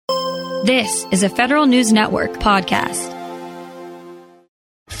This is a Federal News Network podcast.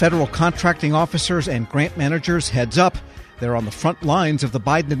 Federal contracting officers and grant managers heads up. They're on the front lines of the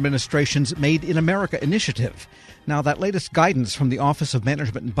Biden administration's Made in America initiative. Now, that latest guidance from the Office of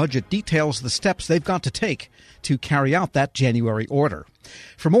Management and Budget details the steps they've got to take to carry out that January order.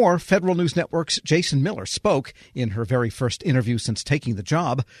 For more, Federal News Network's Jason Miller spoke in her very first interview since taking the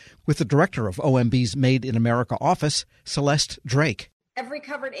job with the director of OMB's Made in America office, Celeste Drake. Every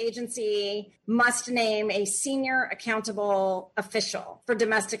covered agency must name a senior accountable official for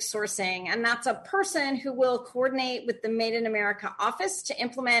domestic sourcing, and that's a person who will coordinate with the Made in America office to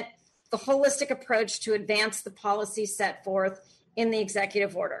implement the holistic approach to advance the policy set forth in the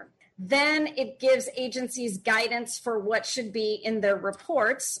executive order. Then it gives agencies guidance for what should be in their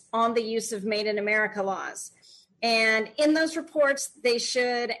reports on the use of Made in America laws. And in those reports, they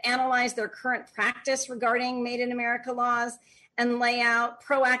should analyze their current practice regarding Made in America laws and lay out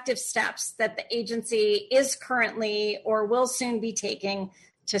proactive steps that the agency is currently or will soon be taking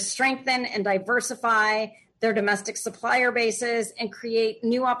to strengthen and diversify their domestic supplier bases and create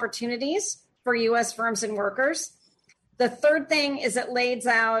new opportunities for U.S. firms and workers. The third thing is it lays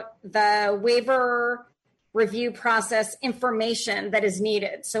out the waiver review process information that is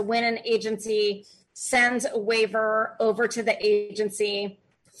needed. So when an agency sends a waiver over to the agency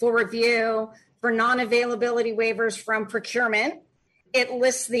for review, for non-availability waivers from procurement, it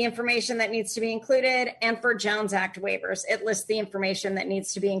lists the information that needs to be included. And for Jones Act waivers, it lists the information that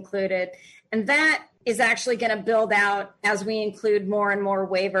needs to be included. And that is actually going to build out as we include more and more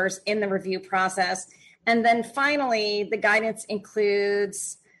waivers in the review process. And then finally, the guidance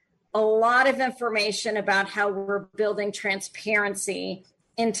includes a lot of information about how we're building transparency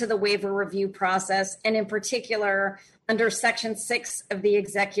into the waiver review process. And in particular, under Section 6 of the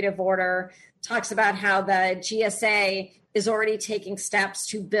executive order, talks about how the GSA is already taking steps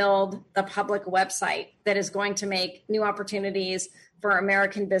to build the public website that is going to make new opportunities for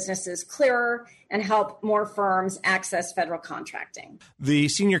American businesses clearer and help more firms access federal contracting. The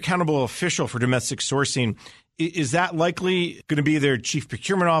senior accountable official for domestic sourcing, is that likely going to be their chief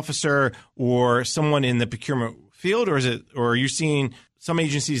procurement officer or someone in the procurement field, or are you seeing some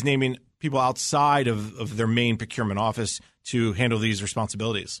agencies naming people outside of their main procurement office to handle these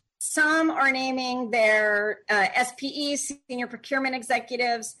responsibilities? Some are naming their SPEs, senior procurement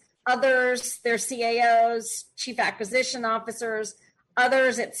executives, others their CAOs, chief acquisition officers,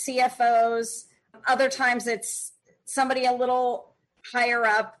 others it's CFOs, other times it's somebody a little higher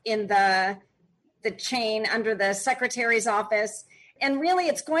up in the chain under the secretary's office. And really,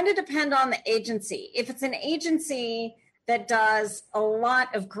 it's going to depend on the agency. If it's an agency that does a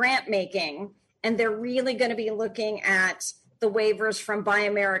lot of grant making, and they're really going to be looking at the waivers from Buy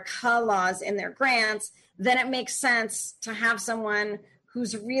America laws in their grants, then it makes sense to have someone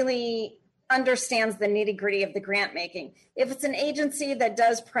who's really understands the nitty-gritty of the grant making. If it's an agency that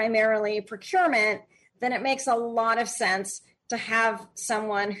does primarily procurement, then it makes a lot of sense to have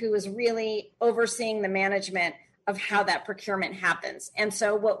someone who is really overseeing the management of how that procurement happens. And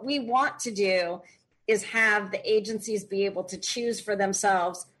so what we want to do is have the agencies be able to choose for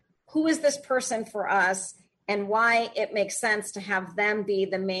themselves, who is this person for us, and why it makes sense to have them be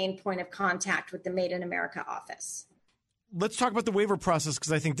the main point of contact with the Made in America office. Let's talk about the waiver process,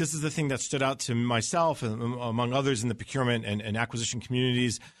 because I think this is the thing that stood out to myself and among others in the procurement and acquisition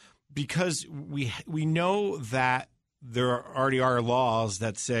communities, because we know that there already are laws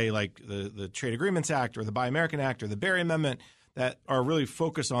that say, like the Trade Agreements Act or the Buy American Act or the Berry Amendment, that are really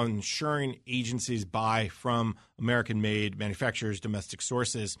focused on ensuring agencies buy from American-made manufacturers, domestic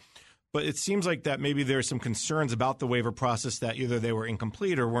sources. But it seems like that maybe there's some concerns about the waiver process, that either they were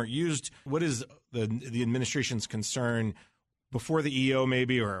incomplete or weren't used. What is the administration's concern before the EO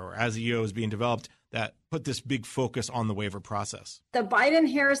maybe, or as the EO is being developed, that put this big focus on the waiver process? The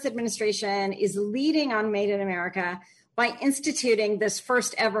Biden-Harris administration is leading on Made in America by instituting this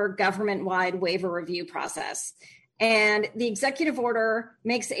first ever government-wide waiver review process. And the executive order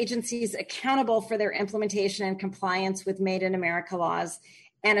makes agencies accountable for their implementation and compliance with Made in America laws,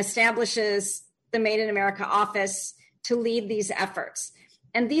 and establishes the Made in America office to lead these efforts.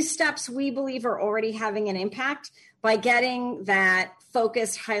 And these steps, we believe, are already having an impact by getting that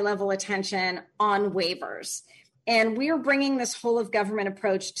focused high-level attention on waivers. And we're bringing this whole of government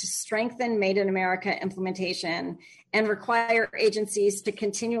approach to strengthen Made in America implementation and require agencies to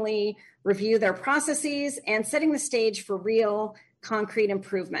continually review their processes and setting the stage for real concrete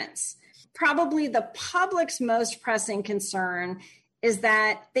improvements. Probably the public's most pressing concern is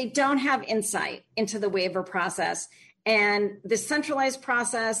that they don't have insight into the waiver process. And the centralized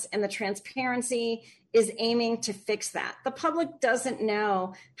process and the transparency is aiming to fix that. The public doesn't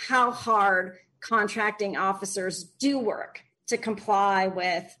know how hard contracting officers do work to comply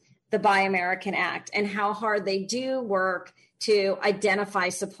with the Buy American Act and how hard they do work to identify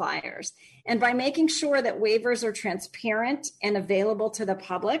suppliers. And by making sure that waivers are transparent and available to the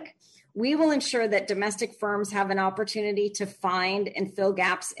public, we will ensure that domestic firms have an opportunity to find and fill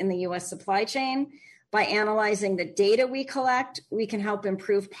gaps in the U.S. supply chain. By analyzing the data we collect, we can help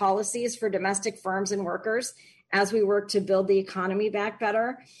improve policies for domestic firms and workers as we work to build the economy back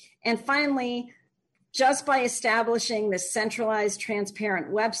better. And finally, just by establishing this centralized,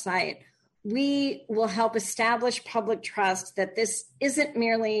 transparent website, we will help establish public trust that this isn't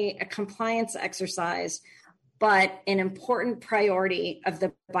merely a compliance exercise, but an important priority of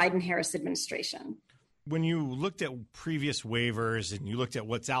the Biden-Harris administration. When you looked at previous waivers and you looked at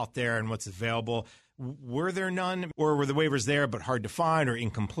what's out there and what's available, were there none, or were the waivers there but hard to find or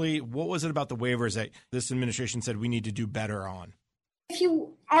incomplete? What was it about the waivers that this administration said we need to do better on? If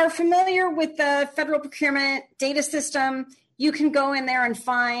you are familiar with the federal procurement data system, you can go in there and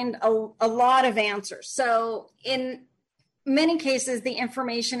find a lot of answers. So in many cases, the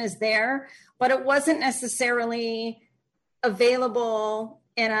information is there, but it wasn't necessarily available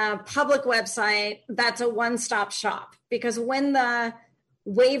in a public website that's a one-stop shop. Because when the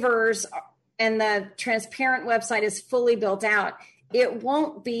waivers and the transparent website is fully built out, it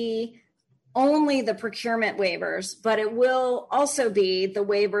won't be only the procurement waivers, but it will also be the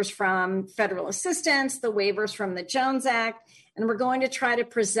waivers from federal assistance, the waivers from the Jones Act, and we're going to try to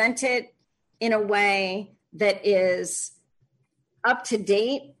present it in a way that is up to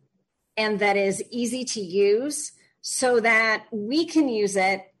date and that is easy to use so that we can use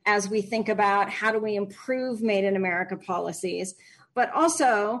it as we think about how do we improve Made in America policies, but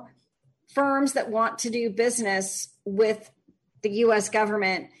also firms that want to do business with the U.S.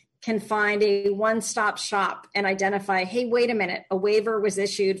 government can find a one-stop shop and identify, hey, wait a minute, a waiver was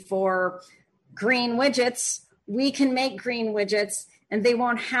issued for green widgets. We can make green widgets, and they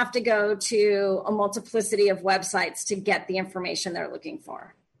won't have to go to a multiplicity of websites to get the information they're looking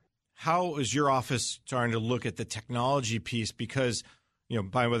for. How is your office starting to look at the technology piece? Because,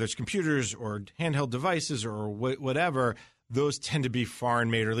 by whether it's computers or handheld devices or whatever, those tend to be foreign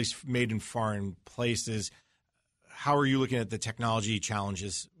made, or at least made in foreign places. How are you looking at the technology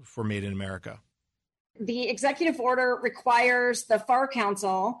challenges for Made in America? The executive order requires the FAR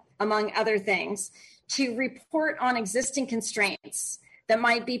Council, among other things, to report on existing constraints that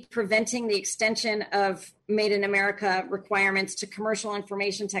might be preventing the extension of Made in America requirements to commercial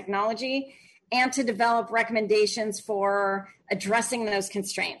information technology, and to develop recommendations for addressing those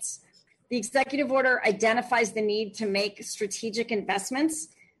constraints. The executive order identifies the need to make strategic investments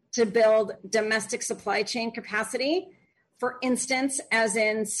to build domestic supply chain capacity, for instance, as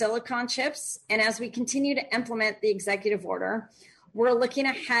in silicon chips. And as we continue to implement the executive order, we're looking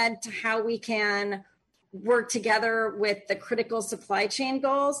ahead to how we can work together with the critical supply chain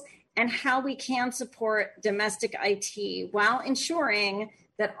goals and how we can support domestic IT while ensuring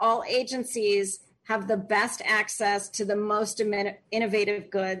that all agencies have the best access to the most innovative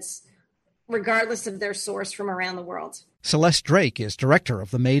goods, regardless of their source from around the world. Celeste Drake is director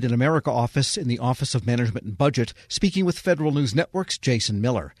of the Made in America office in the Office of Management and Budget, speaking with Federal News Network's Jason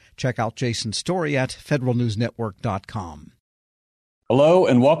Miller. Check out Jason's story at federalnewsnetwork.com. Hello,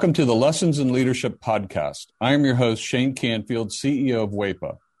 and welcome to the Lessons in Leadership podcast. I am your host, Shane Canfield, CEO of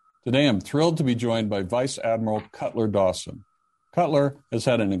WEPA. Today, I'm thrilled to be joined by Vice Admiral Cutler Dawson. Cutler has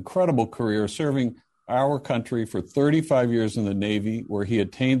had an incredible career serving our country for 35 years in the Navy, where he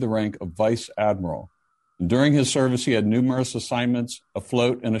attained the rank of Vice Admiral. And during his service, he had numerous assignments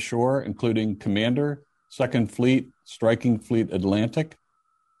afloat and ashore, including Commander, 2nd Fleet, Striking Fleet Atlantic,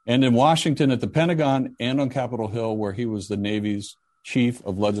 and in Washington at the Pentagon and on Capitol Hill, where he was the Navy's Chief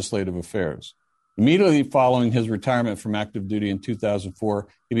of Legislative Affairs. Immediately following his retirement from active duty in 2004,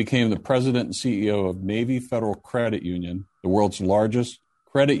 he became the president and CEO of Navy Federal Credit Union, the world's largest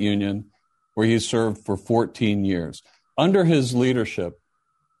credit union, where he served for 14 years. Under his leadership,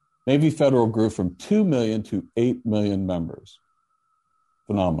 Navy Federal grew from 2 million to 8 million members.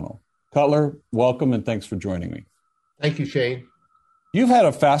 Phenomenal. Cutler, welcome and thanks for joining me. Thank you, Shane. You've had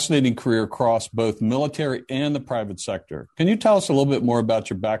a fascinating career across both military and the private sector. Can you tell us a little bit more about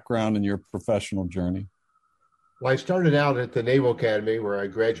your background and your professional journey? Well, I started out at the Naval Academy, where I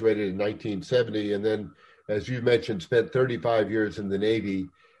graduated in 1970, and then, as you mentioned, spent 35 years in the Navy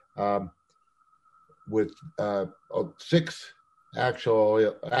with 6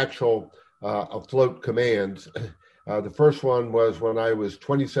 actual afloat commands. The first one was when I was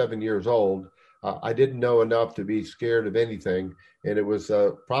 27 years old. I didn't know enough to be scared of anything, and it was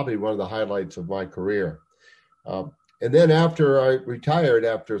probably one of the highlights of my career. And then after I retired,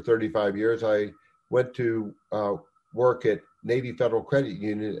 after 35 years, I went to work at Navy Federal Credit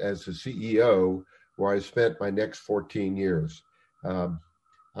Union as the CEO, where I spent my next 14 years.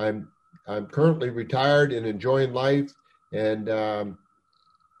 I'm currently retired and enjoying life, and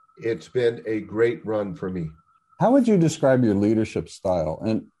it's been a great run for me. How would you describe your leadership style,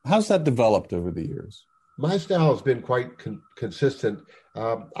 and how's that developed over the years? My style has been quite consistent.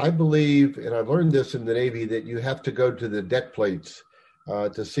 I believe, and I've learned this in the Navy, that you have to go to the deck plates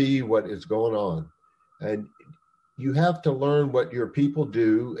to see what is going on. And you have to learn what your people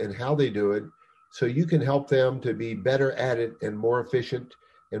do and how they do it so you can help them to be better at it and more efficient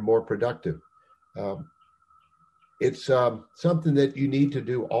and more productive. It's something that you need to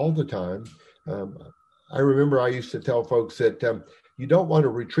do all the time. I remember I used to tell folks that you don't want to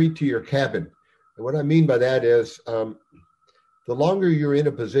retreat to your cabin. And what I mean by that is the longer you're in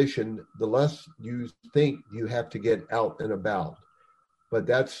a position, the less you think you have to get out and about. But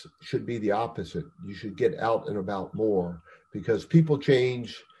that should be the opposite. You should get out and about more because people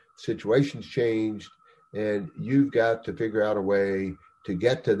change, situations change, and you've got to figure out a way to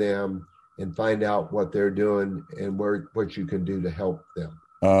get to them and find out what they're doing and what you can do to help them.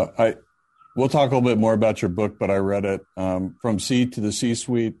 We'll talk a little bit more about your book, but I read it, From Sea to the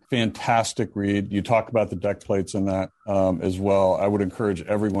C-Suite. Fantastic read. You talk about the deck plates in that as well. I would encourage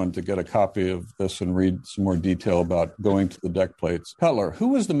everyone to get a copy of this and read some more detail about going to the deck plates. Cutler, who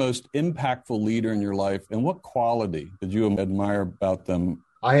was the most impactful leader in your life, and what quality did you admire about them?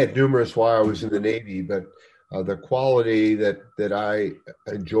 I had numerous while I was in the Navy, but the quality that I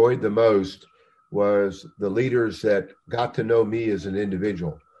enjoyed the most was the leaders that got to know me as an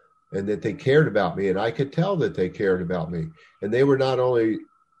individual, and that they cared about me, and I could tell that they cared about me. And they were not only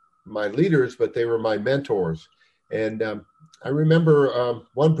my leaders, but they were my mentors. And I remember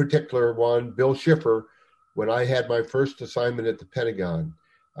one particular one, Bill Schiffer, when I had my first assignment at the Pentagon.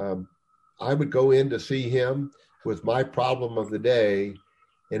 I would go in to see him with my problem of the day,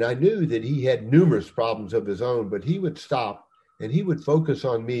 and I knew that he had numerous problems of his own, but he would stop and he would focus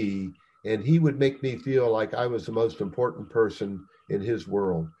on me, and he would make me feel like I was the most important person in his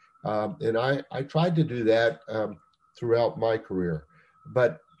world. And I tried to do that throughout my career,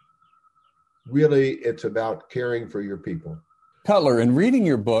 but really it's about caring for your people. Cutler, in reading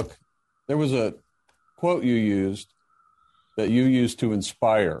your book, there was a quote you used to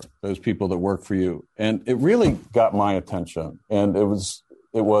inspire those people that work for you. And it really got my attention. And it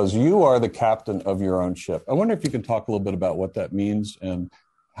was, you are the captain of your own ship. I wonder if you can talk a little bit about what that means and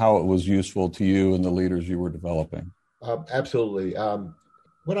how it was useful to you and the leaders you were developing. Absolutely.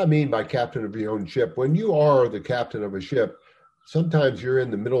 What I mean by captain of your own ship, when you are the captain of a ship, sometimes you're in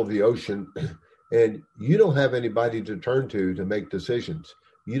the middle of the ocean and you don't have anybody to turn to make decisions.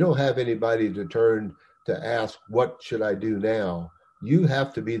 You don't have anybody to turn to ask, what should I do now? You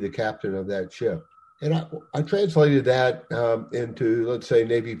have to be the captain of that ship. And I translated that into, let's say,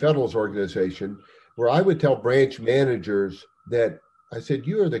 Navy Federal's organization, where I would tell branch managers that I said,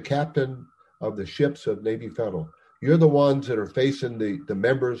 you are the captain of the ships of Navy Federal. You're the ones that are facing the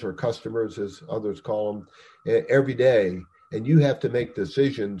members or customers, as others call them, every day. And you have to make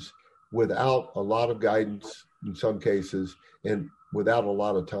decisions without a lot of guidance in some cases and without a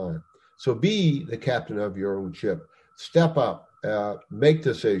lot of time. So be the captain of your own ship. Step up, make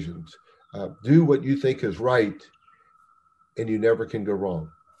decisions, do what you think is right, and you never can go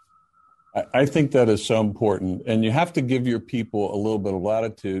wrong. I think that is so important. And you have to give your people a little bit of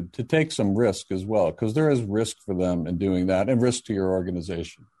latitude to take some risk as well, because there is risk for them in doing that and risk to your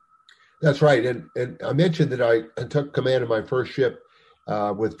organization. That's right. And I mentioned that I took command of my first ship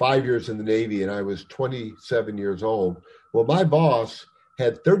with 5 years in the Navy, and I was 27 years old. Well, my boss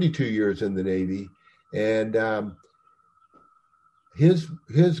had 32 years in the Navy, and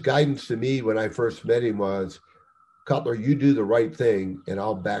his guidance to me when I first met him was, Cutler, you do the right thing, and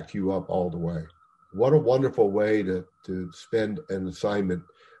I'll back you up all the way. What a wonderful way to spend an assignment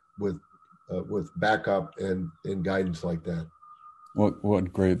with backup and guidance like that.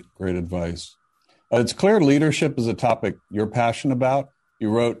 What great advice. It's clear leadership is a topic you're passionate about. You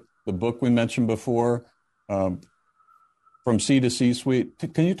wrote the book we mentioned before, From Sea to C-Suite.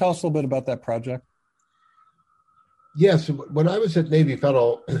 Can you tell us a little bit about that project? Yes. When I was at Navy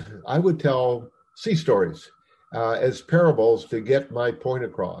Federal, I would tell sea stories as parables to get my point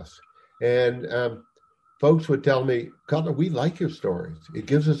across. And folks would tell me, Cutler, we like your stories. It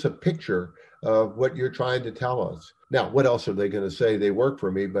gives us a picture of what you're trying to tell us. Now, what else are they going to say? They work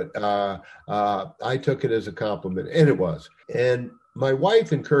for me, but I took it as a compliment, and it was. And my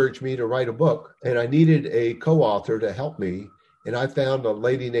wife encouraged me to write a book, and I needed a co-author to help me. And I found a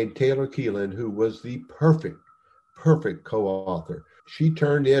lady named Taylor Keelan who was the perfect co-author. She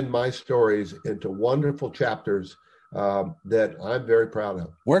turned in my stories into wonderful chapters that I'm very proud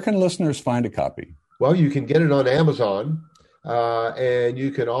of. Where can listeners find a copy? Well, you can get it on Amazon, and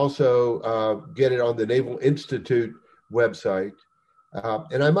you can also get it on the Naval Institute website.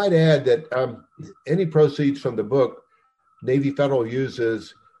 And I might add that any proceeds from the book, Navy Federal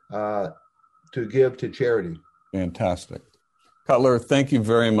uses to give to charity. Fantastic. Cutler, thank you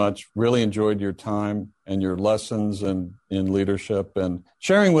very much. Really enjoyed your time and your lessons in leadership and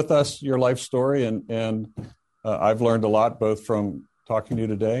sharing with us your life story. And I've learned a lot, both from talking to you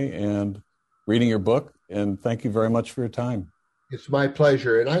today and reading your book. And thank you very much for your time. It's my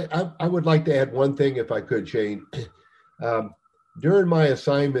pleasure. And I would like to add one thing, if I could, Shane. During my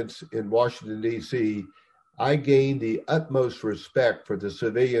assignments in Washington, D.C., I gained the utmost respect for the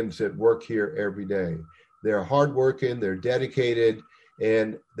civilians that work here every day. They're hardworking, they're dedicated,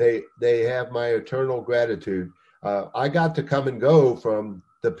 and they have my eternal gratitude. I got to come and go from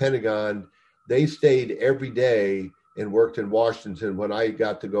the Pentagon. They stayed every day and worked in Washington when I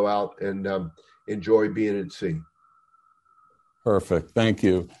got to go out and enjoy being at sea. Perfect. Thank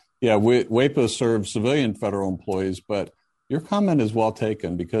you. Yeah, WEPA serves civilian federal employees, but your comment is well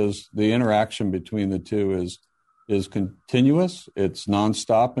taken because the interaction between the two is continuous, it's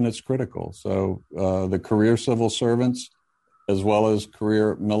nonstop, and it's critical. So the career civil servants, as well as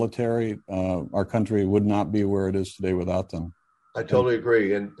career military, our country would not be where it is today without them. I totally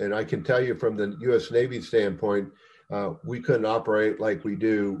agree. And I can tell you from the U.S. Navy standpoint, we couldn't operate like we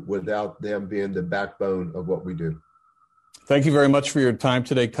do without them being the backbone of what we do. Thank you very much for your time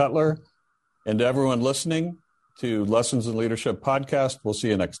today, Cutler. And to everyone listening to Lessons in Leadership podcast, we'll see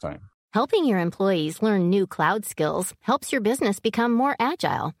you next time. Helping your employees learn new cloud skills helps your business become more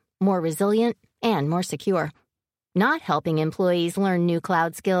agile, more resilient, and more secure. Not helping employees learn new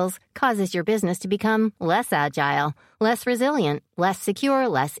cloud skills causes your business to become less agile, less resilient, less secure,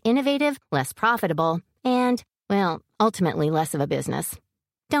 less innovative, less profitable, and, well, ultimately less of a business.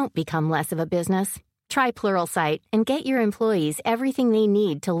 Don't become less of a business. Try Pluralsight and get your employees everything they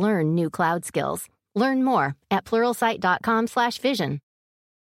need to learn new cloud skills. Learn more at pluralsight.com/vision.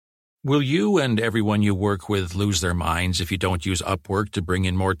 Will you and everyone you work with lose their minds if you don't use Upwork to bring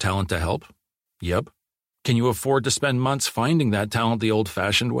in more talent to help? Yep. Can you afford to spend months finding that talent the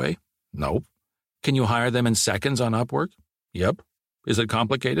old-fashioned way? Nope. Can you hire them in seconds on Upwork? Yep. Is it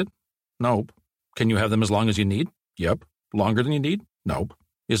complicated? Nope. Can you have them as long as you need? Yep. Longer than you need? Nope.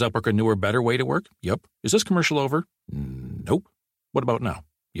 Is Upwork a newer, better way to work? Yep. Is this commercial over? Nope. What about now?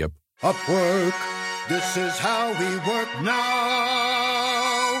 Yep. Upwork. This is how we work now.